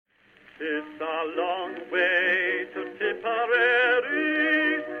It's a long way to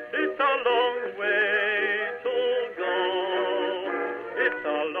Tipperary. It's a long way to go. It's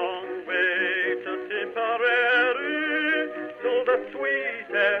a long way to Tipperary, to the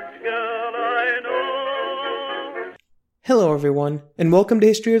sweetest girl I know. Hello everyone, and welcome to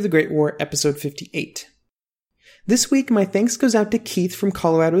History of the Great War, episode 58. This week, my thanks goes out to Keith from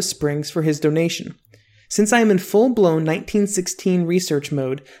Colorado Springs for his donation. Since I am in full-blown 1916 research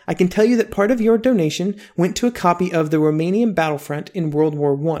mode, I can tell you that part of your donation went to a copy of the Romanian Battlefront in World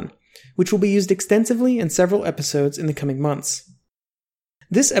War I, which will be used extensively in several episodes in the coming months.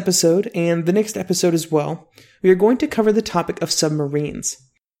 This episode, and the next episode as well, we are going to cover the topic of submarines.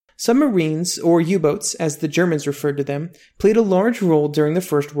 Submarines, or U-boats as the Germans referred to them, played a large role during the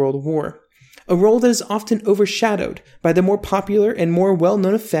First World War. A role that is often overshadowed by the more popular and more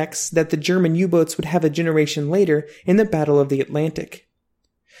well-known effects that the German U-boats would have a generation later in the Battle of the Atlantic.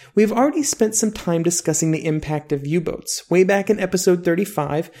 We have already spent some time discussing the impact of U-boats, way back in episode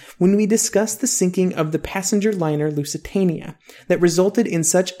 35, when we discussed the sinking of the passenger liner Lusitania, that resulted in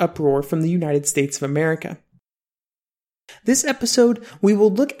such uproar from the United States of America. This episode, we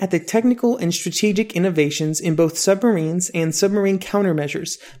will look at the technical and strategic innovations in both submarines and submarine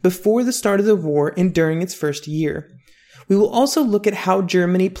countermeasures before the start of the war and during its first year. We will also look at how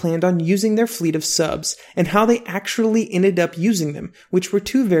Germany planned on using their fleet of subs and how they actually ended up using them, which were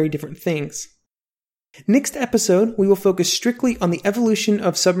two very different things. Next episode, we will focus strictly on the evolution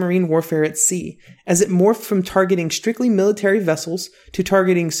of submarine warfare at sea, as it morphed from targeting strictly military vessels to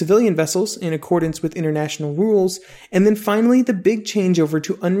targeting civilian vessels in accordance with international rules, and then finally the big changeover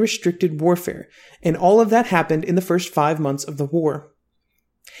to unrestricted warfare, and all of that happened in the first 5 months of the war.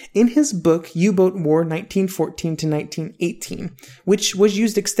 In his book U-Boat War 1914 to 1918, which was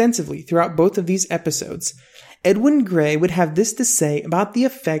used extensively throughout both of these episodes, Edwin Gray would have this to say about the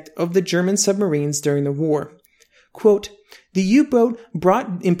effect of the German submarines during the war. Quote, "The U-boat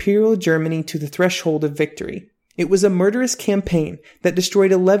brought Imperial Germany to the threshold of victory. It was a murderous campaign that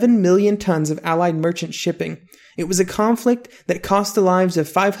destroyed 11 million tons of Allied merchant shipping. It was a conflict that cost the lives of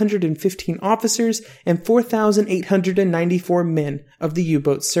 515 officers and 4,894 men of the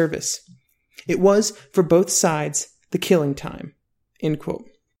U-boat service. It was, for both sides, the killing time." End quote.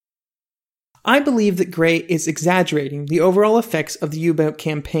 I believe that Gray is exaggerating the overall effects of the U-boat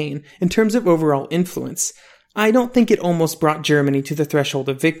campaign in terms of overall influence. I don't think it almost brought Germany to the threshold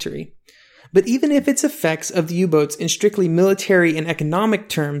of victory. But even if its effects of the U-boats in strictly military and economic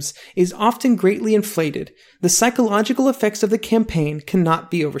terms is often greatly inflated, the psychological effects of the campaign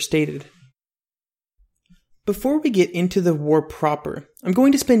cannot be overstated. Before we get into the war proper, I'm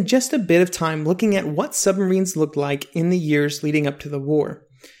going to spend just a bit of time looking at what submarines looked like in the years leading up to the war.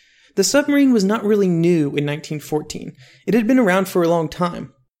 The submarine was not really new in 1914. It had been around for a long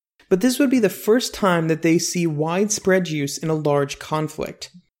time. But this would be the first time that they see widespread use in a large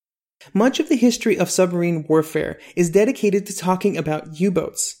conflict. Much of the history of submarine warfare is dedicated to talking about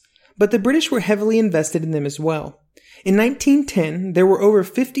U-boats, but the British were heavily invested in them as well. In 1910, there were over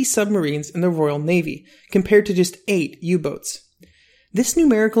 50 submarines in the Royal Navy, compared to just 8 U-boats. This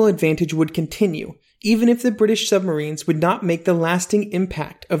numerical advantage would continue, even if the British submarines would not make the lasting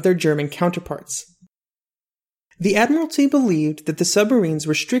impact of their German counterparts. The Admiralty believed that the submarines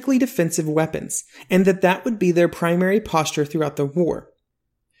were strictly defensive weapons, and that would be their primary posture throughout the war.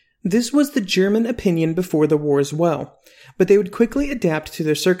 This was the German opinion before the war as well, but they would quickly adapt to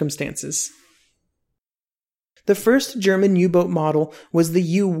their circumstances. The first German U-boat model was the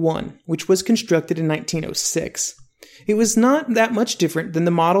U-1, which was constructed in 1906. It was not that much different than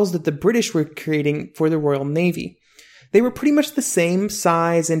the models that the British were creating for the Royal Navy. They were pretty much the same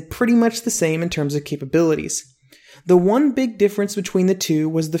size and pretty much the same in terms of capabilities. The one big difference between the two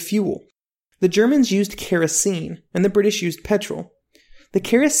was the fuel. The Germans used kerosene, and the British used petrol. The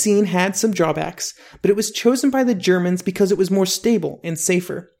kerosene had some drawbacks, but it was chosen by the Germans because it was more stable and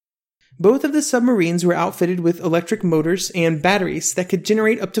safer. Both of the submarines were outfitted with electric motors and batteries that could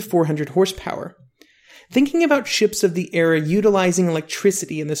generate up to 400 horsepower. Thinking about ships of the era utilizing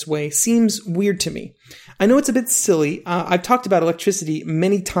electricity in this way seems weird to me. I know it's a bit silly. I've talked about electricity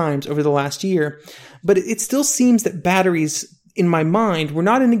many times over the last year, but it still seems that batteries, in my mind, were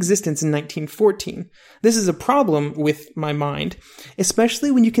not in existence in 1914. This is a problem with my mind, especially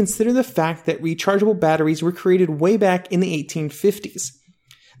when you consider the fact that rechargeable batteries were created way back in the 1850s.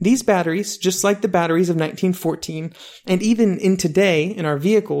 These batteries, just like the batteries of 1914, and even in today in our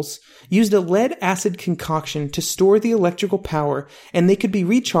vehicles, used a lead-acid concoction to store the electrical power, and they could be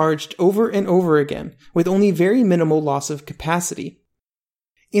recharged over and over again, with only very minimal loss of capacity.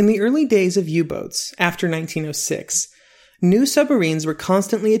 In the early days of U-boats, after 1906, New submarines were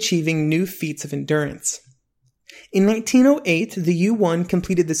constantly achieving new feats of endurance. In 1908, the U-1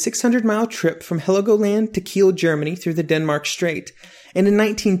 completed the 600-mile trip from Heligoland to Kiel, Germany through the Denmark Strait, and in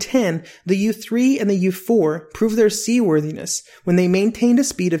 1910, the U-3 and the U-4 proved their seaworthiness when they maintained a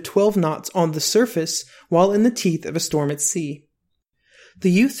speed of 12 knots on the surface while in the teeth of a storm at sea.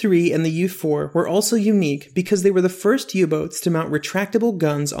 The U-3 and the U-4 were also unique because they were the first U-boats to mount retractable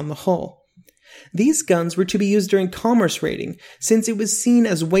guns on the hull. These guns were to be used during commerce raiding, since it was seen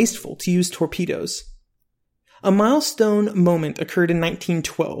as wasteful to use torpedoes. A milestone moment occurred in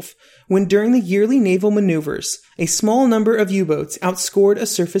 1912, when during the yearly naval maneuvers, a small number of U-boats outscored a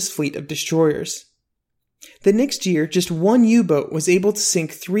surface fleet of destroyers. The next year, just one U-boat was able to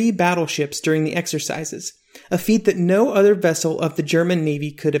sink 3 battleships during the exercises, a feat that no other vessel of the German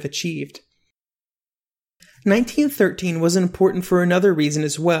Navy could have achieved. 1913 was important for another reason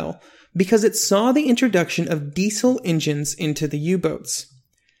as well, because it saw the introduction of diesel engines into the U-boats.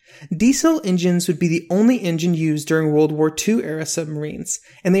 Diesel engines would be the only engine used during World War II era submarines,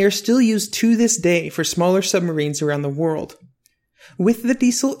 and they are still used to this day for smaller submarines around the world. With the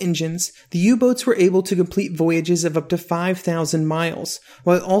diesel engines, the U-boats were able to complete voyages of up to 5,000 miles,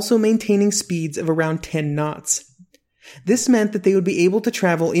 while also maintaining speeds of around 10 knots. This meant that they would be able to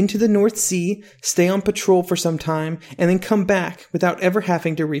travel into the North Sea, stay on patrol for some time, and then come back without ever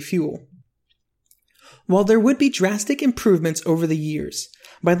having to refuel. While there would be drastic improvements over the years,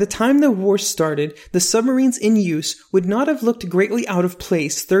 by the time the war started, the submarines in use would not have looked greatly out of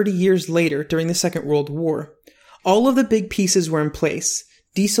place 30 years later during the Second World War. All of the big pieces were in place.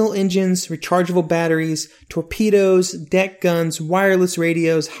 Diesel engines, rechargeable batteries, torpedoes, deck guns, wireless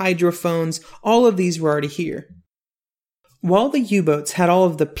radios, hydrophones, all of these were already here. While the U-boats had all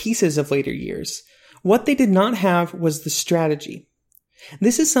of the pieces of later years, what they did not have was the strategy.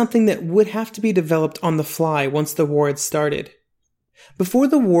 This is something that would have to be developed on the fly once the war had started. Before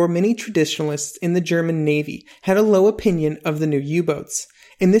the war, many traditionalists in the German Navy had a low opinion of the new U-boats,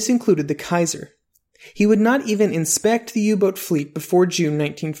 and this included the Kaiser. He would not even inspect the U-boat fleet before June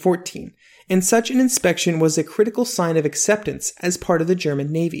 1914, and such an inspection was a critical sign of acceptance as part of the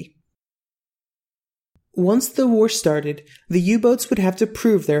German Navy. Once the war started, the U-boats would have to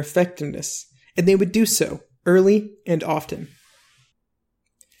prove their effectiveness, and they would do so early and often.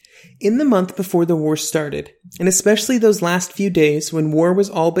 In the month before the war started, and especially those last few days when war was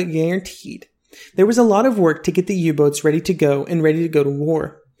all but guaranteed, there was a lot of work to get the U-boats ready to go to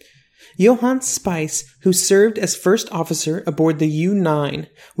war. Johann Spiess, who served as first officer aboard the U-9,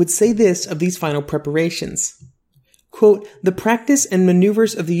 would say this of these final preparations. Quote, "The practice and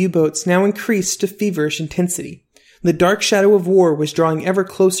maneuvers of the U-boats now increased to feverish intensity. The dark shadow of war was drawing ever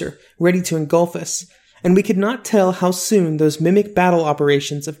closer, ready to engulf us, and we could not tell how soon those mimic battle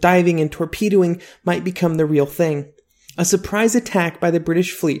operations of diving and torpedoing might become the real thing. A surprise attack by the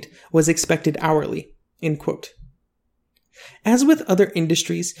British fleet was expected hourly." End quote. As with other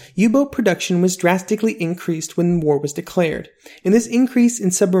industries, U-boat production was drastically increased when war was declared, and this increase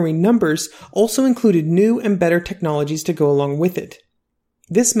in submarine numbers also included new and better technologies to go along with it.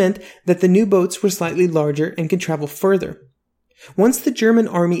 This meant that the new boats were slightly larger and could travel further. Once the German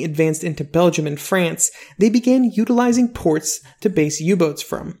army advanced into Belgium and France, they began utilizing ports to base U-boats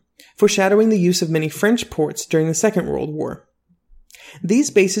from, foreshadowing the use of many French ports during the Second World War.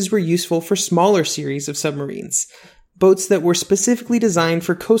 These bases were useful for smaller series of submarines, boats that were specifically designed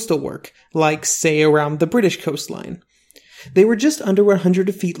for coastal work, like, say, around the British coastline. They were just under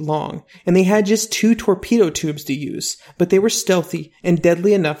 100 feet long, and they had just 2 torpedo tubes to use, but they were stealthy and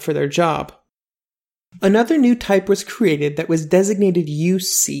deadly enough for their job. Another new type was created that was designated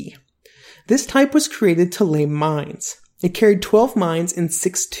UC. This type was created to lay mines. It carried 12 mines in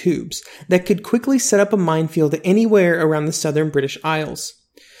 6 tubes that could quickly set up a minefield anywhere around the southern British Isles.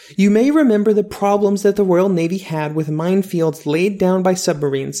 You may remember the problems that the Royal Navy had with minefields laid down by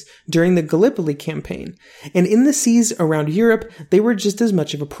submarines during the Gallipoli campaign, and in the seas around Europe, they were just as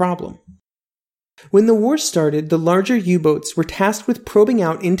much of a problem. When the war started, the larger U-boats were tasked with probing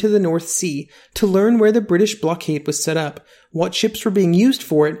out into the North Sea to learn where the British blockade was set up, what ships were being used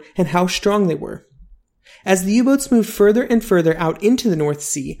for it, and how strong they were. As the U-boats moved further and further out into the North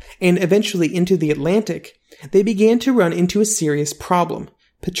Sea, and eventually into the Atlantic, they began to run into a serious problem: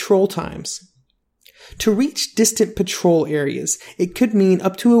 patrol times. To reach distant patrol areas, it could mean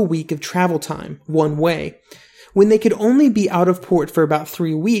up to a week of travel time, one way. When they could only be out of port for about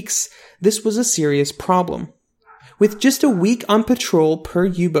 3 weeks, this was a serious problem. With just a week on patrol per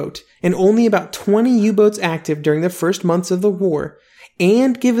U-boat, and only about 20 U-boats active during the first months of the war,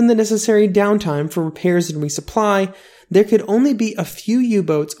 and given the necessary downtime for repairs and resupply, there could only be a few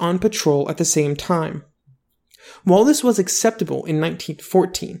U-boats on patrol at the same time. While this was acceptable in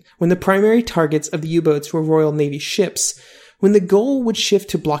 1914, when the primary targets of the U-boats were Royal Navy ships, when the goal would shift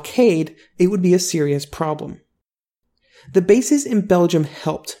to blockade, it would be a serious problem. The bases in Belgium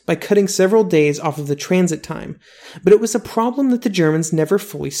helped by cutting several days off of the transit time, but it was a problem that the Germans never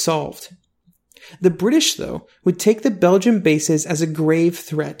fully solved. The British, though, would take the Belgian bases as a grave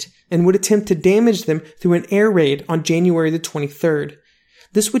threat and would attempt to damage them through an air raid on January the 23rd.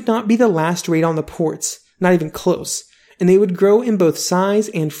 This would not be the last raid on the ports, not even close, and they would grow in both size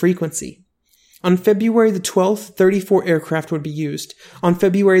and frequency. On February the 12th, 34 aircraft would be used. On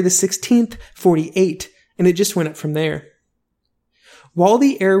February the 16th, 48, and it just went up from there. While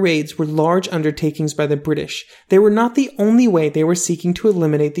the air raids were large undertakings by the British, they were not the only way they were seeking to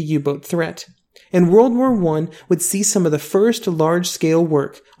eliminate the U-boat threat. And World War I would see some of the first large-scale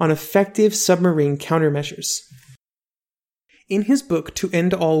work on effective submarine countermeasures. In his book To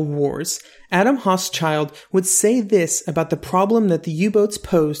End All Wars, Adam Hochschild would say this about the problem that the U-boats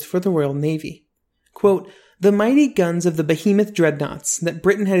posed for the Royal Navy. Quote, "The mighty guns of the behemoth dreadnoughts that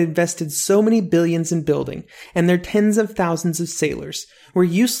Britain had invested so many billions in building, and their tens of thousands of sailors, were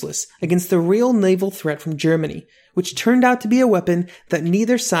useless against the real naval threat from Germany, which turned out to be a weapon that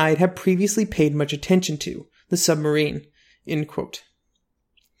neither side had previously paid much attention to, the submarine." End quote.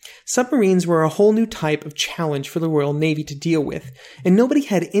 Submarines were a whole new type of challenge for the Royal Navy to deal with, and nobody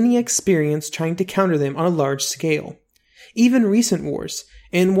had any experience trying to counter them on a large scale. Even recent wars,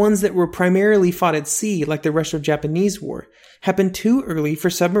 and ones that were primarily fought at sea like the Russo-Japanese War, happened too early for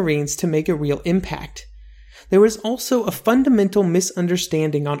submarines to make a real impact. There was also a fundamental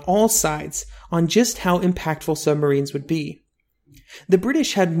misunderstanding on all sides on just how impactful submarines would be. The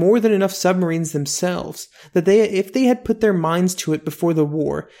British had more than enough submarines themselves that if they had put their minds to it before the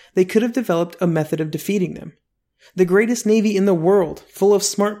war, they could have developed a method of defeating them. The greatest navy in the world, full of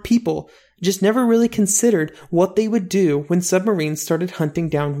smart people, just never really considered what they would do when submarines started hunting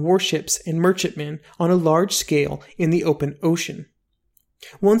down warships and merchantmen on a large scale in the open ocean.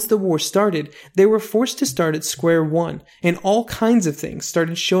 Once the war started, they were forced to start at square one, and all kinds of things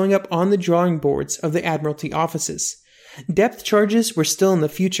started showing up on the drawing boards of the Admiralty offices. Depth charges were still in the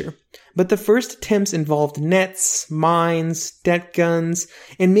future, but the first attempts involved nets, mines, deck guns,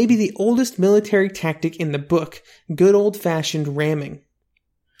 and maybe the oldest military tactic in the book, good old-fashioned ramming.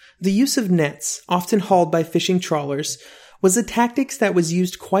 The use of nets, often hauled by fishing trawlers, was a tactic that was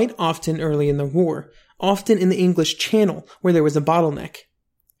used quite often early in the war, often in the English Channel, where there was a bottleneck.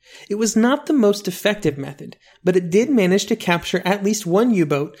 It was not the most effective method, but it did manage to capture at least one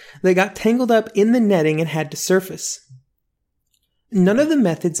U-boat that got tangled up in the netting and had to surface. None of the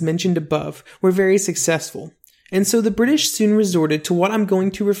methods mentioned above were very successful, and so the British soon resorted to what I'm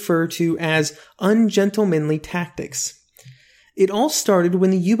going to refer to as ungentlemanly tactics. It all started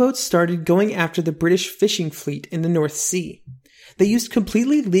when the U-boats started going after the British fishing fleet in the North Sea. They used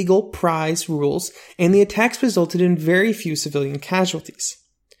completely legal prize rules, and the attacks resulted in very few civilian casualties.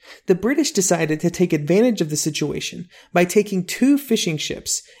 The British decided to take advantage of the situation by taking 2 fishing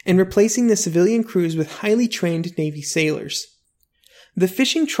ships and replacing the civilian crews with highly trained Navy sailors. The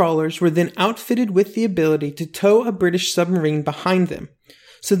fishing trawlers were then outfitted with the ability to tow a British submarine behind them,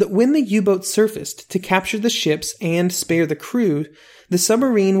 so that when the U-boat surfaced to capture the ships and spare the crew, the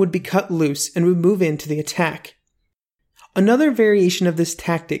submarine would be cut loose and would move into the attack. Another variation of this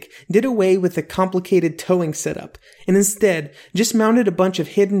tactic did away with the complicated towing setup, and instead just mounted a bunch of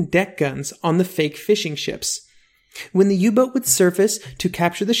hidden deck guns on the fake fishing ships. When the U-boat would surface to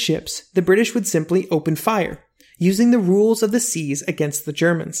capture the ships, the British would simply open fire, using the rules of the seas against the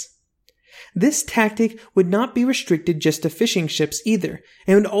Germans. This tactic would not be restricted just to fishing ships either,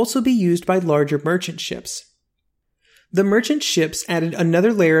 and would also be used by larger merchant ships. The merchant ships added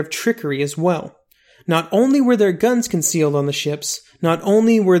another layer of trickery as well. Not only were their guns concealed on the ships, not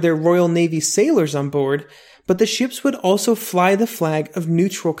only were there Royal Navy sailors on board, but the ships would also fly the flag of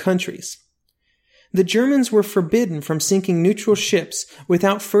neutral countries. The Germans were forbidden from sinking neutral ships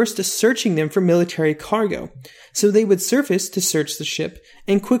without first searching them for military cargo, so they would surface to search the ship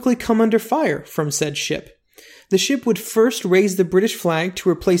and quickly come under fire from said ship. The ship would first raise the British flag to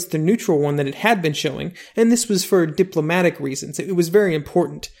replace the neutral one that it had been showing, and this was for diplomatic reasons. It was very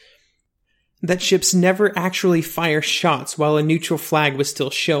important that ships never actually fire shots while a neutral flag was still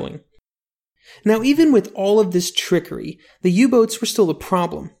showing. Now, even with all of this trickery, the U-boats were still a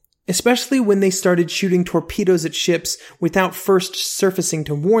problem, especially when they started shooting torpedoes at ships without first surfacing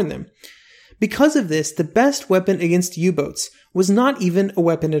to warn them. Because of this, the best weapon against U-boats was not even a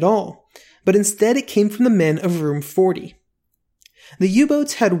weapon at all, but instead it came from the men of Room 40. The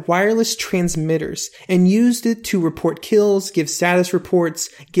U-boats had wireless transmitters and used it to report kills, give status reports,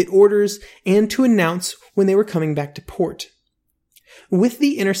 get orders, and to announce when they were coming back to port. With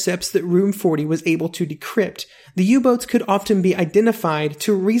the intercepts that Room 40 was able to decrypt, the U-boats could often be identified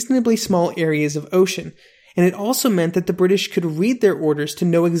to reasonably small areas of ocean, and it also meant that the British could read their orders to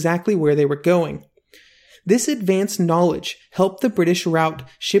know exactly where they were going. This advanced knowledge helped the British route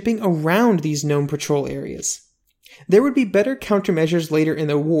shipping around these known patrol areas. There would be better countermeasures later in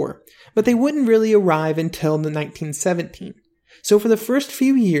the war, but they wouldn't really arrive until 1917. So for the first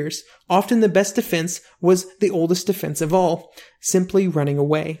few years, often the best defense was the oldest defense of all, simply running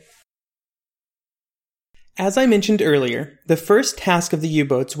away. As I mentioned earlier, the first task of the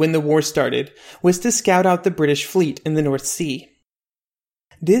U-boats when the war started was to scout out the British fleet in the North Sea.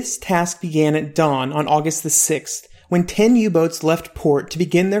 This task began at dawn on August the 6th, when 10 U-boats left port to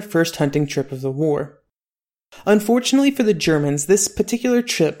begin their first hunting trip of the war. Unfortunately for the Germans, this particular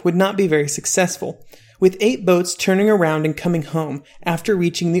trip would not be very successful, with 8 boats turning around and coming home after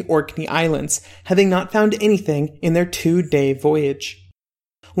reaching the Orkney Islands, having not found anything in their 2-day voyage.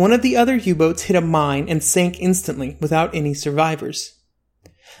 One of the other U-boats hit a mine and sank instantly without any survivors.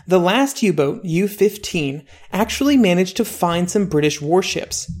 The last U-boat, U-15, actually managed to find some British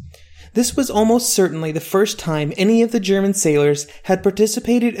warships. This was almost certainly the first time any of the German sailors had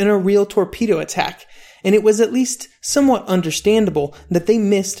participated in a real torpedo attack, and it was at least somewhat understandable that they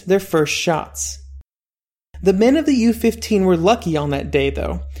missed their first shots. The men of the U-15 were lucky on that day,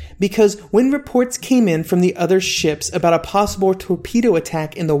 though, because when reports came in from the other ships about a possible torpedo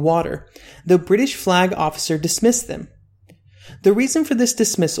attack in the water, the British flag officer dismissed them. The reason for this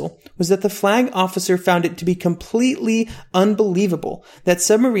dismissal was that the flag officer found it to be completely unbelievable that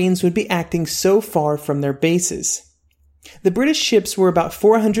submarines would be acting so far from their bases. The British ships were about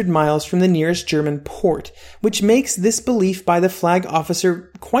 400 miles from the nearest German port, which makes this belief by the flag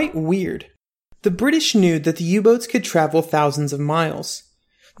officer quite weird. The British knew that the U-boats could travel thousands of miles.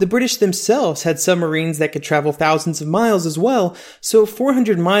 The British themselves had submarines that could travel thousands of miles as well, so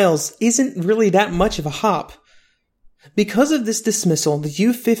 400 miles isn't really that much of a hop. Because of this dismissal, the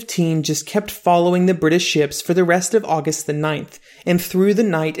U-15 just kept following the British ships for the rest of August the 9th, and through the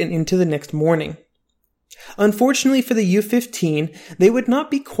night and into the next morning. Unfortunately for the U-15, they would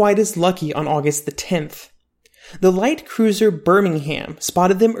not be quite as lucky on August the 10th. The light cruiser Birmingham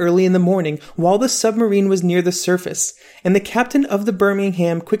spotted them early in the morning while the submarine was near the surface, and the captain of the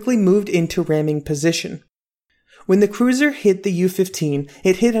Birmingham quickly moved into ramming position. When the cruiser hit the U-15,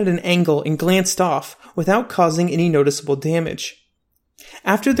 it hit at an angle and glanced off without causing any noticeable damage.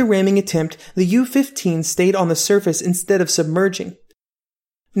 After the ramming attempt, the U-15 stayed on the surface instead of submerging.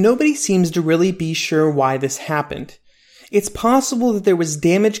 Nobody seems to really be sure why this happened. It's possible that there was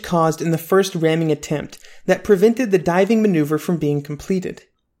damage caused in the first ramming attempt that prevented the diving maneuver from being completed.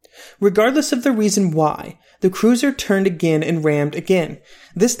 Regardless of the reason why, the cruiser turned again and rammed again,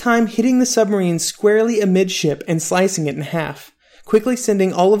 this time hitting the submarine squarely amidship and slicing it in half, quickly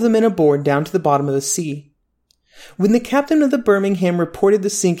sending all of the men aboard down to the bottom of the sea. When the captain of the Birmingham reported the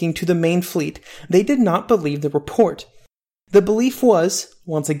sinking to the main fleet, they did not believe the report. The belief was,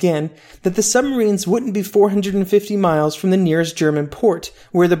 once again, that the submarines wouldn't be 450 miles from the nearest German port,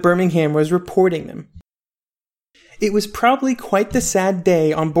 where the Birmingham was reporting them. It was probably quite the sad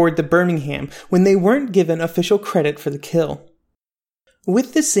day on board the Birmingham when they weren't given official credit for the kill.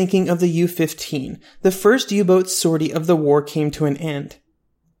 With the sinking of the U-15, the first U-boat sortie of the war came to an end.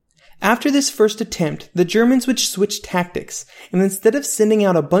 After this first attempt, the Germans would switch tactics, and instead of sending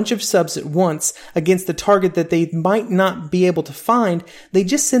out a bunch of subs at once against a target that they might not be able to find, they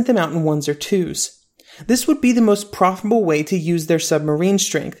just sent them out in ones or twos. This would be the most profitable way to use their submarine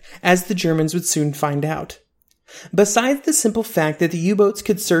strength, as the Germans would soon find out. Besides the simple fact that the U-boats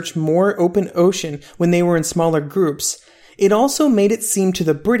could search more open ocean when they were in smaller groups, it also made it seem to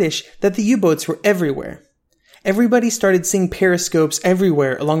the British that the U-boats were everywhere. Everybody started seeing periscopes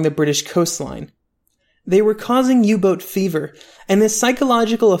everywhere along the British coastline. They were causing U-boat fever, and this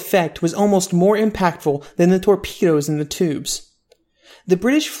psychological effect was almost more impactful than the torpedoes in the tubes. The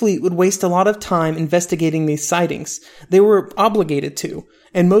British fleet would waste a lot of time investigating these sightings. They were obligated to,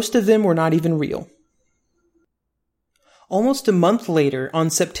 and most of them were not even real. Almost a month later,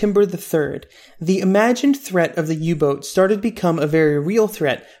 on September the 3rd, the imagined threat of the U-boat started to become a very real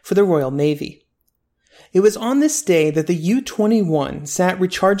threat for the Royal Navy. It was on this day that the U-21 sat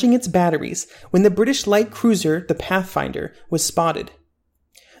recharging its batteries when the British light cruiser, the Pathfinder, was spotted.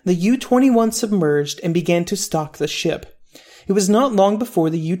 The U-21 submerged and began to stalk the ship. It was not long before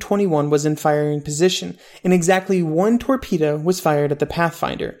the U-21 was in firing position, and exactly one torpedo was fired at the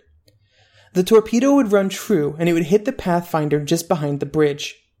Pathfinder. The torpedo would run true and it would hit the Pathfinder just behind the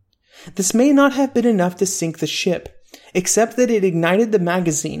bridge. This may not have been enough to sink the ship, except that it ignited the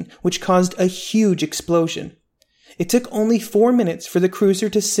magazine, which caused a huge explosion. It took only 4 minutes for the cruiser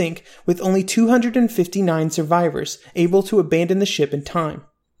to sink, with only 259 survivors able to abandon the ship in time.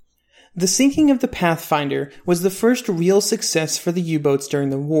 The sinking of the Pathfinder was the first real success for the U-boats during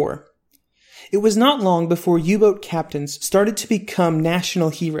the war. It was not long before U-boat captains started to become national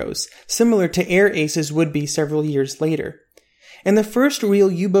heroes, similar to air aces would be several years later. And the first real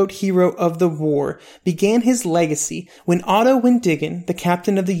U-boat hero of the war began his legacy when Otto Wendigen, the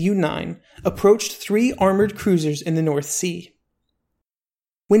captain of the U-9, approached 3 armored cruisers in the North Sea.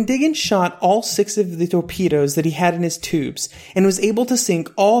 Wendigen shot all 6 of the torpedoes that he had in his tubes and was able to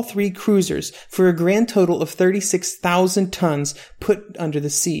sink all 3 cruisers for a grand total of 36,000 tons put under the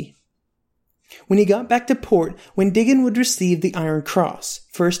sea. When he got back to port, Wendigen would receive the Iron Cross,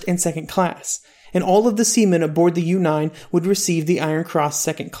 first and second class, and all of the seamen aboard the U-9 would receive the Iron Cross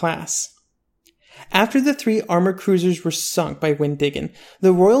second class. After the 3 armored cruisers were sunk by Wendigen,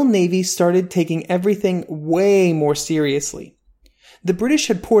 the Royal Navy started taking everything way more seriously. The British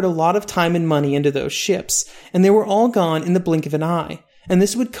had poured a lot of time and money into those ships, and they were all gone in the blink of an eye, and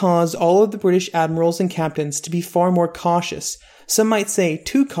this would cause all of the British admirals and captains to be far more cautious, some might say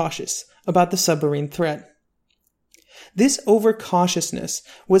too cautious, about the submarine threat. This overcautiousness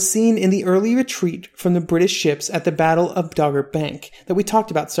was seen in the early retreat from the British ships at the Battle of Dogger Bank that we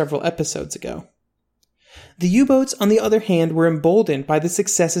talked about several episodes ago. The U-boats, on the other hand, were emboldened by the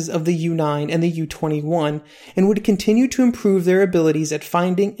successes of the U-9 and the U-21 and would continue to improve their abilities at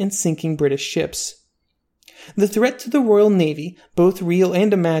finding and sinking British ships. The threat to the Royal Navy, both real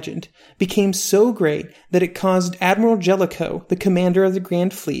and imagined, became so great that it caused Admiral Jellicoe, the commander of the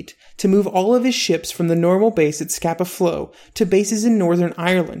Grand Fleet, to move all of his ships from the normal base at Scapa Flow to bases in Northern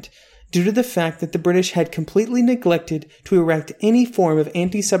Ireland, due to the fact that the British had completely neglected to erect any form of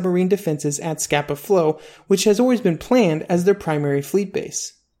anti-submarine defenses at Scapa Flow, which has always been planned as their primary fleet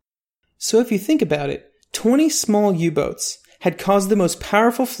base. So if you think about it, 20 small U-boats had caused the most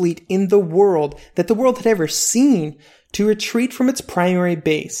powerful fleet in the world that the world had ever seen to retreat from its primary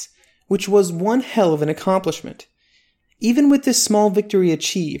base, which was one hell of an accomplishment. Even with this small victory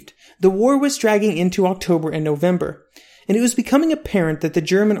achieved, the war was dragging into October and November, and it was becoming apparent that the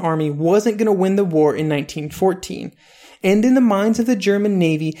German army wasn't going to win the war in 1914, and in the minds of the German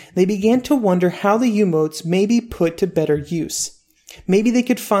Navy, they began to wonder how the U-boats may be put to better use. Maybe they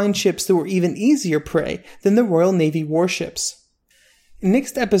could find ships that were even easier prey than the Royal Navy warships.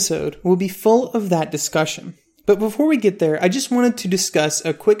 Next episode will be full of that discussion. But before we get there, I just wanted to discuss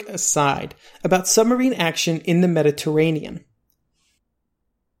a quick aside about submarine action in the Mediterranean.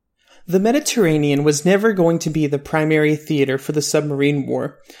 The Mediterranean was never going to be the primary theater for the submarine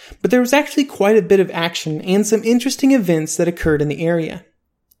war, but there was actually quite a bit of action and some interesting events that occurred in the area.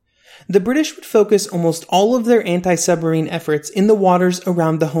 The British would focus almost all of their anti-submarine efforts in the waters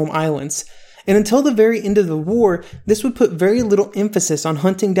around the home islands, and until the very end of the war, this would put very little emphasis on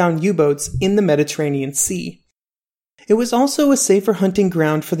hunting down U-boats in the Mediterranean Sea. It was also a safer hunting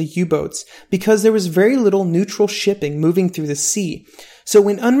ground for the U-boats because there was very little neutral shipping moving through the sea, so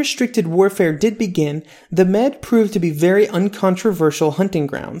when unrestricted warfare did begin, the Med proved to be very uncontroversial hunting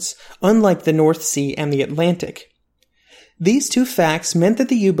grounds, unlike the North Sea and the Atlantic. These two facts meant that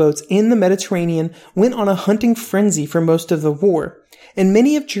the U-boats in the Mediterranean went on a hunting frenzy for most of the war, and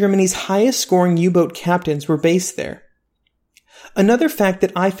many of Germany's highest-scoring U-boat captains were based there. Another fact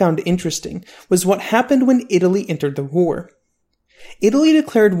that I found interesting was what happened when Italy entered the war. Italy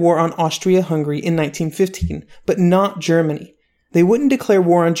declared war on Austria-Hungary in 1915, but not Germany. They wouldn't declare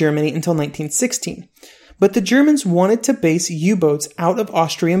war on Germany until 1916. But the Germans wanted to base U-boats out of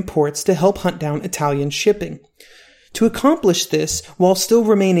Austrian ports to help hunt down Italian shipping. To accomplish this, while still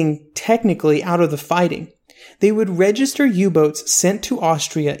remaining technically out of the fighting, they would register U-boats sent to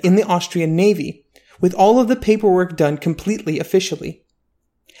Austria in the Austrian Navy, with all of the paperwork done completely officially.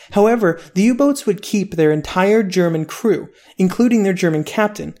 However, the U-boats would keep their entire German crew, including their German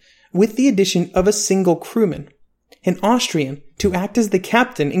captain, with the addition of a single crewman, an Austrian, to act as the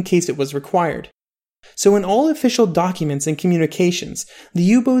captain in case it was required. So in all official documents and communications, the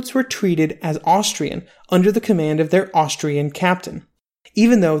U-boats were treated as Austrian under the command of their Austrian captain,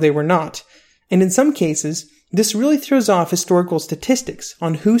 even though they were not. And in some cases, this really throws off historical statistics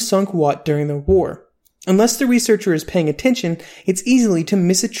on who sunk what during the war. Unless the researcher is paying attention, it's easy to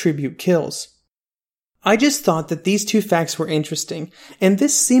misattribute kills. I just thought that these two facts were interesting, and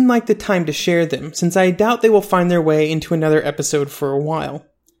this seemed like the time to share them, since I doubt they will find their way into another episode for a while.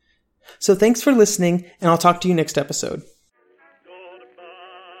 So thanks for listening, and I'll talk to you next episode. Goodbye,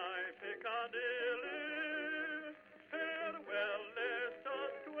 Piccadilly. Farewell, let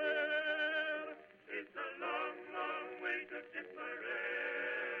us swear. It's a long, long way to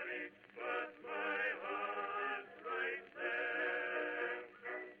Tipperary, but my heart's right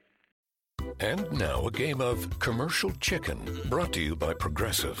there. And now a game of Commercial Chicken, brought to you by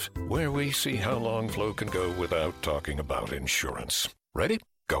Progressive, where we see how long Flo can go without talking about insurance. Ready?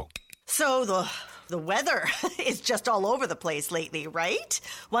 Go. So the weather is just all over the place lately, right?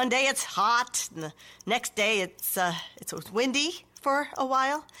 One day it's hot, and the next day it's windy for a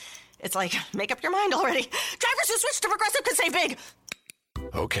while. It's like, make up your mind already. Drivers who switch to Progressive could save big.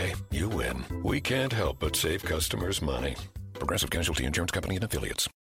 Okay, you win. We can't help but save customers money. Progressive Casualty Insurance Company and Affiliates.